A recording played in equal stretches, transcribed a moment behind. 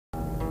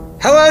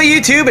Hello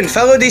YouTube and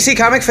fellow DC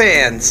Comic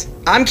fans,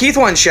 I'm Keith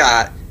One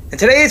Shot, and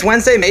today is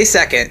Wednesday, May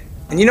 2nd,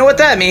 and you know what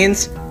that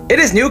means? It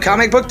is New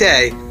Comic Book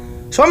Day.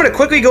 So I'm going to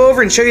quickly go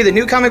over and show you the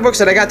new comic books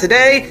that I got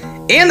today,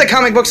 and the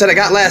comic books that I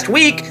got last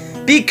week,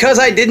 because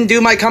I didn't do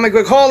my comic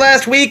book haul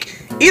last week.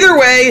 Either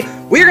way,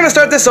 we're going to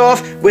start this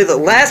off with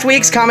last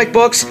week's comic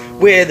books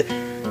with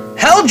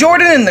Hal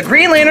Jordan and the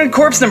Green Lantern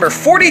Corps number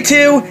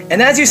 42,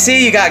 and as you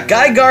see, you got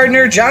Guy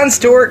Gardner, John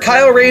Stewart,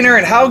 Kyle Rayner,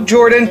 and Hal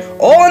Jordan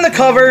all on the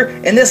cover,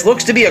 and this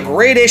looks to be a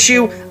great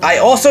issue. I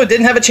also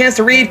didn't have a chance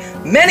to read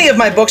many of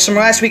my books from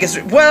last week as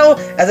well,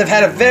 as I've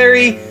had a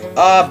very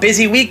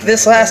busy week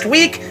this last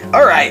week.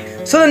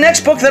 Alright, so the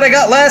next book that I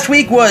got last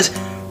week was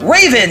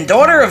Raven,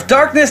 Daughter of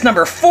Darkness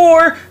number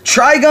 4,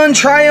 Trigun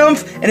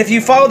Triumph, and if you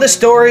follow the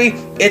story,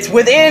 it's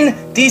within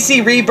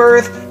DC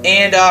Rebirth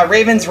and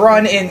Raven's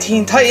run in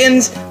Teen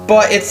Titans,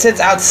 but it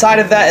sits outside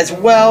of that as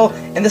well,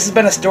 and this has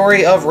been a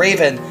story of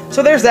Raven.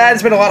 So there's that,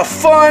 it's been a lot of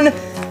fun.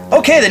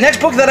 Okay, the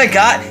next book that I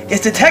got is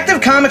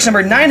Detective Comics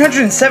number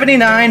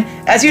 979.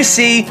 As you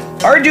see,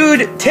 our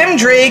dude Tim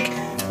Drake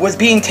was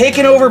being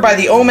taken over by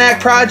the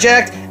OMAC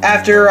project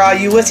after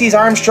Ulysses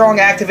Armstrong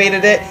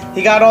activated it.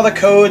 He got all the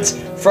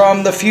codes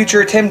from the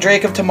future Tim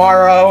Drake of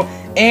tomorrow,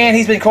 and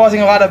he's been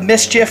causing a lot of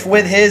mischief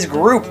with his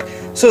group.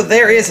 So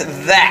there is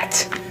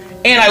that.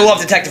 And I love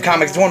Detective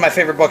Comics. It's one of my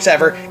favorite books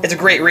ever. It's a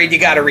great read. You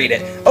gotta read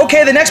it.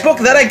 Okay, the next book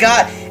that I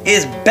got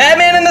is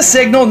Batman and the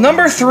Signal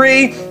number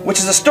 3, which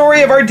is a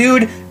story of our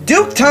dude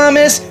Duke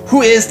Thomas,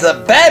 who is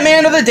the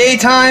Batman of the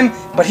daytime,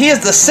 but he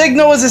has the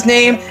Signal as his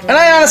name, and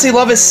I honestly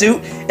love his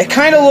suit. It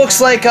kind of looks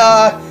like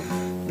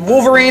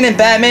Wolverine and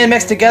Batman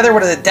mixed together.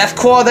 What is it,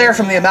 Deathclaw there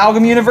from the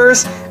Amalgam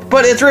universe?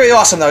 But it's really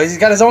awesome though. He's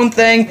got his own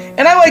thing,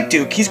 and I like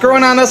Duke. He's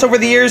grown on us over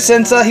the years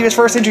since he was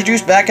first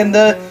introduced back in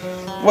the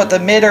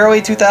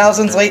mid-early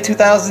 2000s, late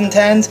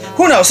 2010s?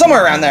 Who knows,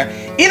 somewhere around there.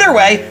 Either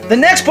way, the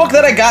next book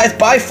that I got is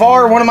by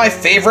far one of my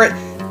favorite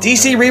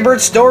DC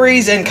Rebirth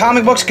stories and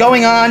comic books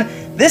going on.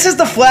 This is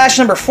The Flash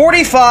number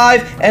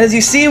 45, and as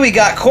you see, we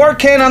got Clark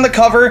Kent on the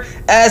cover,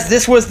 as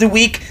this was the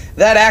week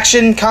that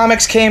Action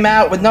Comics came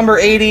out with number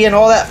 80 and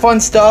all that fun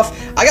stuff.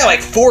 I got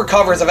like 4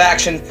 covers of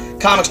Action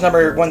Comics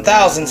number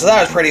 1000, so that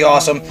was pretty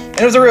awesome. And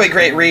it was a really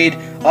great read,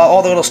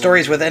 all the little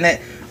stories within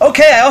it.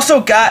 Okay, I also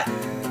got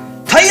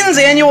Titans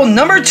Annual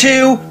number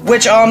 2,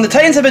 which the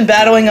Titans have been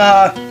battling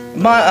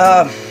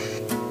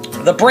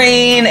the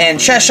Brain and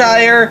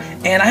Cheshire,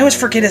 and I always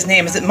forget his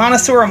name. Is it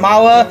Manasur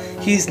Amala?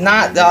 He's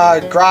not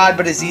Grodd,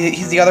 but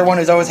he's the other one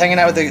who's always hanging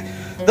out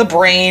with the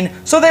Brain.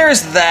 So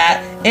there's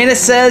that, and it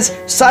says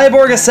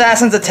Cyborg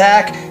Assassins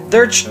Attack.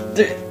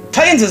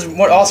 Titans is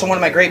also one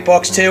of my great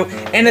books too,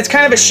 and it's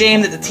kind of a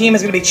shame that the team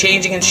is going to be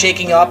changing and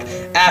shaking up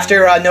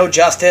after No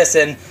Justice,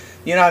 and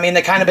you know what I mean,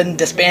 they kind of been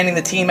disbanding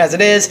the team as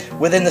it is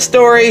within the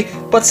story,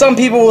 but some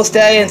people will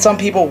stay and some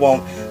people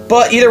won't.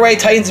 But either way,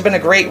 Titans has been a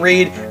great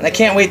read, and I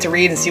can't wait to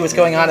read and see what's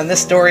going on in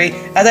this story,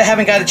 as I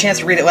haven't got a chance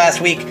to read it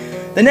last week.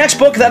 The next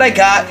book that I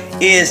got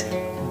is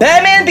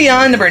Batman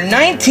Beyond number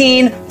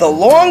 19, The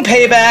Long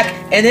Payback,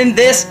 and in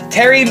this,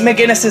 Terry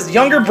McGinnis'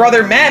 younger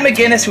brother, Matt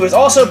McGinnis, who is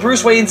also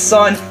Bruce Wayne's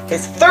son,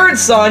 his third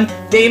son,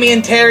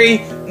 Damian Terry,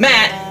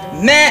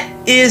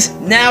 Matt is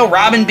now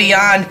Robin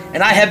Beyond,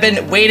 and I have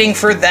been waiting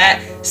for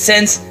that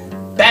since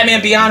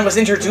Batman Beyond was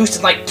introduced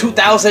in like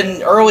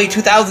 2000, early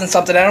 2000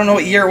 something. I don't know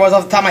what year it was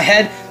off the top of my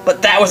head,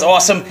 but that was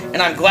awesome,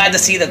 and I'm glad to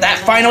see that that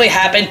finally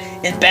happened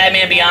in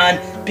Batman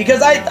Beyond,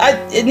 because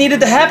it needed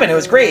to happen. It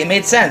was great. It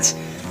made sense.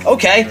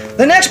 Okay,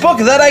 the next book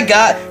that I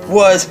got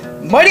was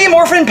Mighty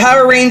Morphin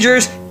Power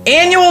Rangers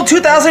Annual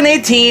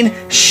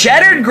 2018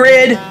 Shattered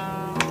Grid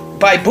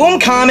by Boom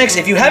Comics.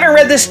 If you haven't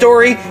read this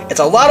story,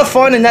 it's a lot of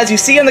fun, and as you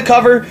see on the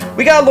cover,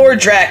 we got Lord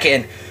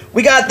Draken.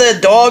 We got the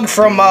dog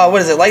from,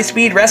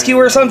 Lightspeed Rescue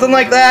or something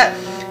like that.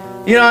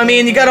 You know what I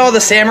mean? You got all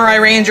the Samurai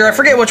Ranger. I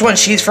forget which one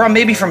she's from.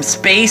 Maybe from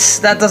space.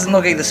 That doesn't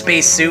look like the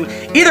space suit.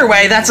 Either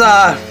way, that's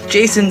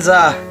Jason's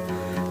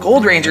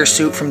Gold Ranger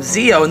suit from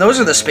Zeo, and those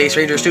are the Space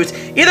Ranger suits.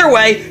 Either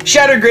way,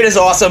 Shattered Grid is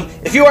awesome.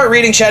 If you aren't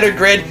reading Shattered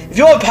Grid, if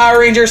you love Power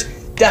Rangers,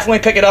 definitely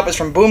pick it up. It's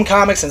from Boom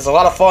Comics, and it's a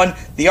lot of fun.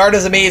 The art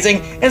is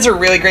amazing, and it's a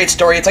really great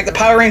story. It's like the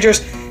Power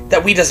Rangers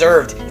that we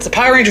deserved. It's the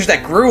Power Rangers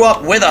that grew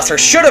up with us, or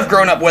should have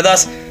grown up with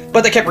us,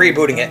 but they kept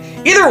rebooting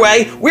it. Either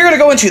way, we're going to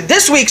go into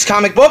this week's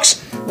comic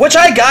books, which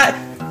I got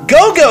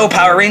Go-Go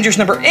Power Rangers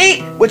number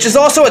 8, which is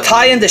also a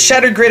tie-in to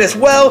Shattered Grid as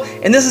well,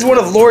 and this is one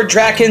of Lord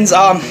Draken's,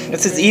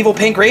 this is Evil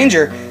Pink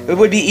Ranger. It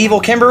would be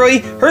Evil Kimberly.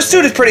 Her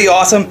suit is pretty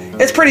awesome.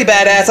 It's pretty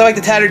badass. I like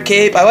the tattered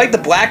cape. I like the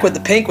black with the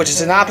pink, which is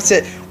an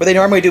opposite where they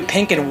normally do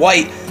pink and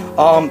white.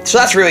 So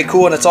that's really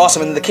cool, and it's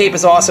awesome, and the cape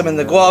is awesome, and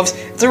the gloves.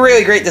 It's a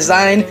really great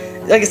design.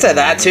 Like I said,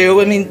 that too.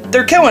 I mean,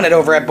 they're killing it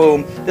over at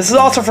Boom. This is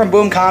also from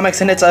Boom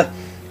Comics, and it's a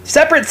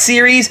separate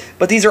series,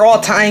 but these are all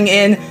tying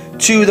in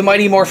to the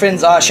Mighty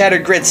Morphins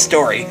Shattered Grid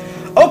story.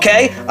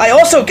 Okay, I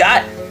also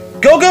got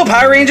Go-Go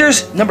Power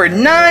Rangers number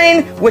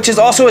 9, which is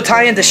also a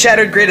tie-in to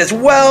Shattered Grid as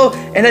well.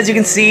 And as you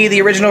can see,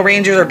 the original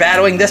Rangers are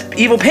battling this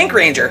evil Pink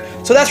Ranger.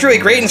 So that's really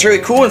great and it's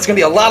really cool and it's going to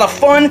be a lot of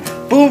fun.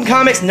 Boom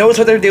Comics knows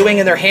what they're doing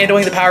and they're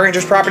handling the Power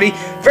Rangers property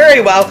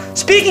very well.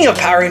 Speaking of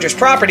Power Rangers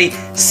property,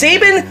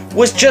 Saban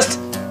was just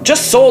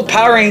sold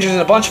Power Rangers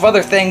and a bunch of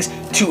other things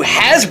to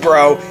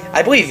Hasbro,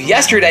 I believe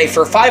yesterday,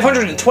 for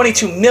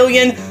 $522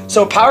 million.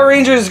 So Power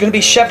Rangers is going to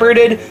be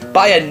shepherded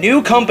by a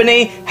new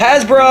company,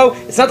 Hasbro.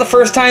 It's not the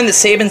first time that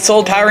Saban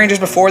sold Power Rangers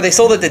before. They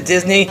sold it to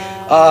Disney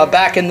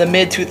back in the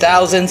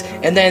mid-2000s,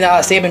 and then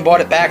Saban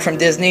bought it back from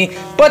Disney.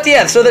 But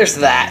yeah, so there's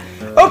that.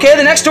 Okay,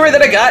 the next story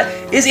that I got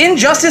is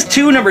Injustice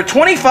 2, number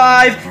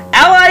 25,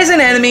 Allies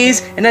and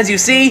Enemies, and as you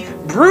see,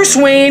 Bruce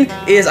Wayne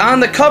is on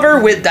the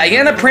cover with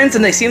Diana Prince,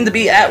 and they seem to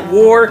be at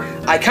war.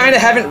 I kind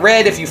of haven't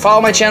read, if you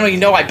follow my channel, you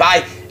know I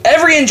buy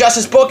every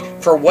Injustice book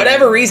for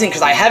whatever reason,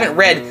 because I haven't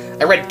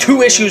read, I read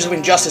 2 issues of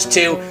Injustice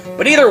 2,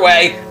 but either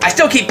way, I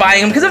still keep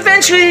buying them, because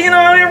eventually, you know,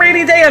 on a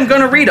rainy day, I'm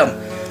gonna read them.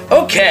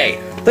 Okay.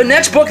 The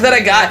next book that I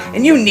got,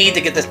 and you need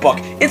to get this book,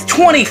 it's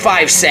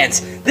 25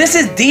 cents. This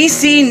is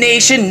DC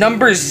Nation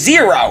number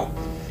 0,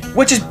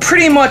 which is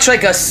pretty much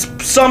like a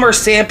summer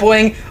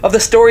sampling of the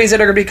stories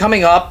that are going to be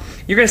coming up.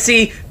 You're going to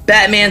see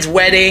Batman's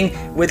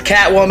wedding with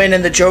Catwoman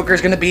and the Joker's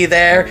going to be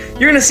there.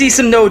 You're going to see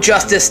some No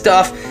Justice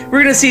stuff.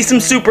 We're going to see some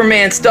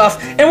Superman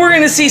stuff. And we're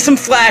going to see some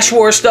Flash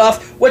War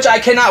stuff, which I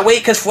cannot wait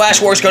because Flash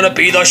War is going to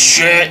be the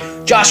shit.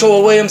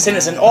 Joshua Williamson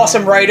is an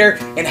awesome writer,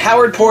 and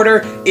Howard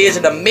Porter is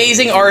an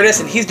amazing artist,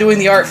 and he's doing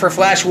the art for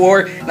Flash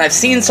War, and I've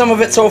seen some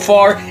of it so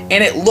far,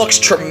 and it looks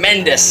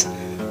tremendous.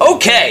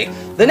 Okay.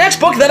 The next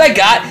book that I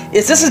got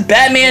is, this is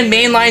Batman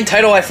mainline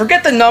title. I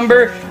forget the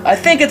number. I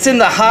think it's in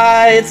the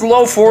it's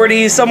low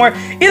 40s somewhere.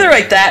 Either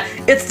like that.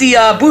 It's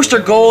the Booster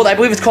Gold. I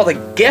believe it's called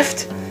A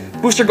Gift.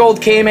 Booster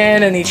Gold came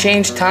in and he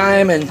changed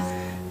time and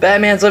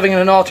Batman's living in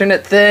an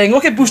alternate thing.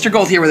 Look at Booster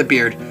Gold here with a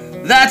beard.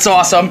 That's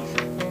awesome.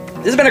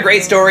 This has been a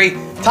great story.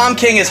 Tom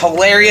King is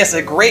hilarious,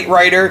 a great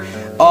writer.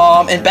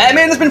 And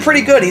Batman has been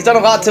pretty good. He's done a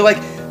lot to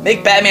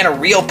make Batman a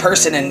real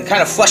person and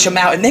kind of flesh him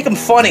out and make him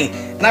funny.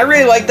 And I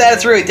really like that.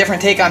 It's a really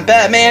different take on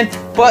Batman.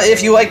 But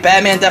if you like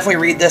Batman, definitely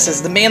read this.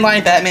 It's the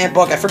mainline Batman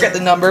book. I forget the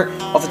number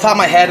off the top of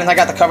my head, and I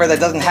got the cover that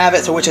doesn't have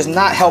it, so which is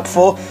not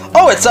helpful.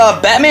 Oh, it's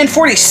Batman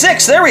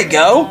 46. There we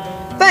go.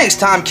 Thanks,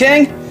 Tom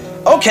King.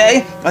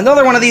 Okay,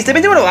 another one of these. They've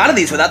been doing a lot of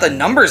these without the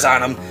numbers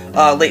on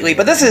them lately,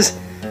 but this is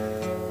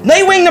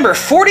Nightwing number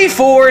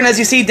 44, and as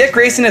you see, Dick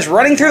Grayson is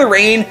running through the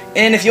rain,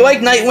 and if you like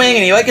Nightwing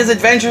and you like his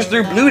adventures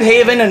through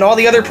Bloodhaven and all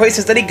the other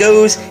places that he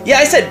goes, yeah,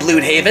 I said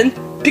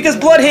Bloodhaven, because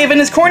Bloodhaven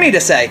is corny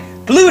to say.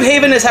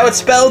 Bloodhaven is how it's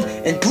spelled,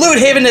 and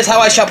Bloodhaven is how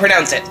I shall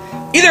pronounce it.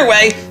 Either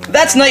way,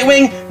 that's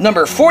Nightwing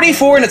number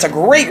 44, and it's a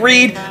great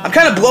read. I'm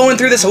kind of blowing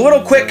through this a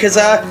little quick, because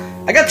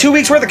I got 2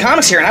 weeks worth of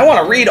comics here, and I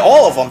want to read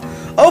all of them.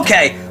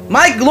 Okay,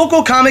 my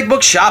local comic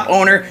book shop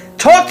owner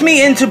talked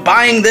me into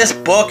buying this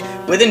book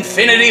with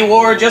Infinity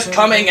War just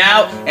coming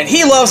out, and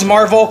he loves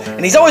Marvel,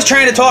 and he's always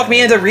trying to talk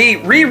me into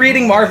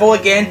rereading Marvel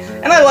again,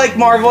 and I like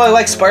Marvel, I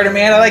like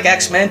Spider-Man, I like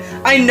X-Men,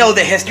 I know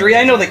the history,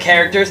 I know the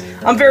characters,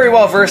 I'm very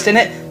well versed in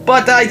it,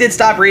 but I did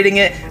stop reading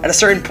it at a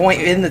certain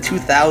point in the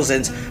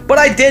 2000s. But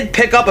I did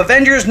pick up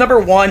Avengers number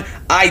 1.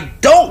 I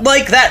don't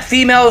like that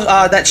female,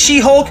 that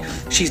She-Hulk.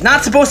 She's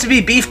not supposed to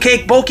be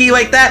beefcake bulky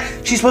like that.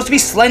 She's supposed to be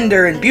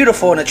slender and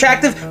beautiful and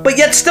attractive, but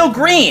yet still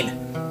green.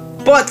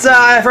 But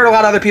I've heard a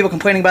lot of other people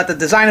complaining about the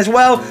design as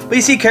well. But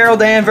you see Carol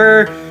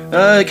Danvers,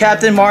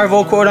 Captain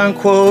Marvel,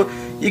 quote-unquote.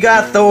 You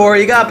got Thor,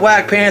 you got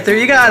Black Panther,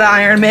 you got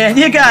Iron Man,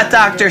 you got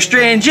Doctor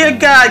Strange, you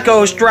got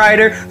Ghost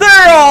Rider.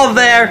 They're all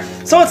there.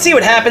 So let's see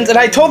what happens. And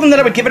I told him that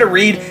I would give it a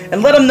read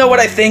and let him know what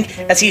I think,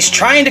 as he's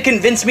trying to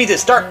convince me to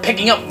start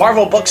picking up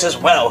Marvel books as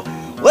well.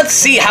 Let's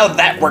see how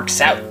that works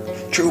out,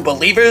 true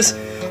believers.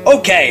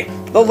 Okay,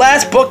 the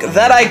last book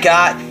that I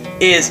got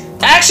is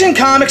Action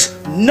Comics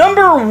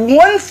number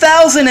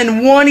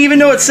 1001, even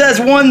though it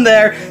says 1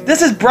 there.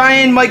 This is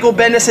Brian Michael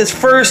Bendis'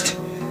 first,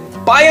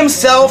 by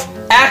himself,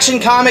 Action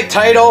Comic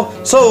title.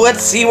 So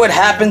let's see what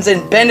happens in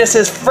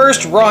Bendis'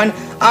 first run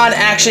on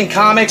Action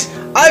Comics.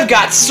 I've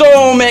got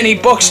so many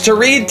books to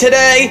read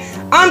today.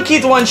 I'm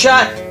Keith One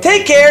Shot.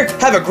 Take care.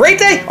 Have a great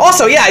day.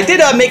 Also, yeah, I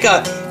did make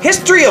a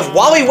History of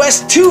Wally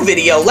West 2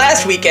 video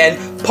last weekend,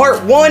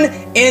 part 1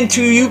 and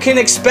 2. You can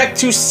expect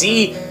to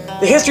see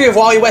the History of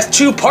Wally West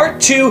 2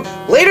 Part 2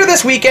 later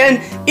this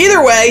weekend.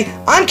 Either way,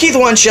 I'm Keith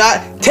One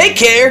Shot. Take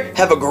care,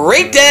 have a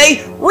great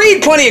day,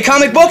 read plenty of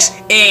comic books,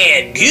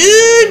 and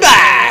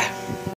goodbye!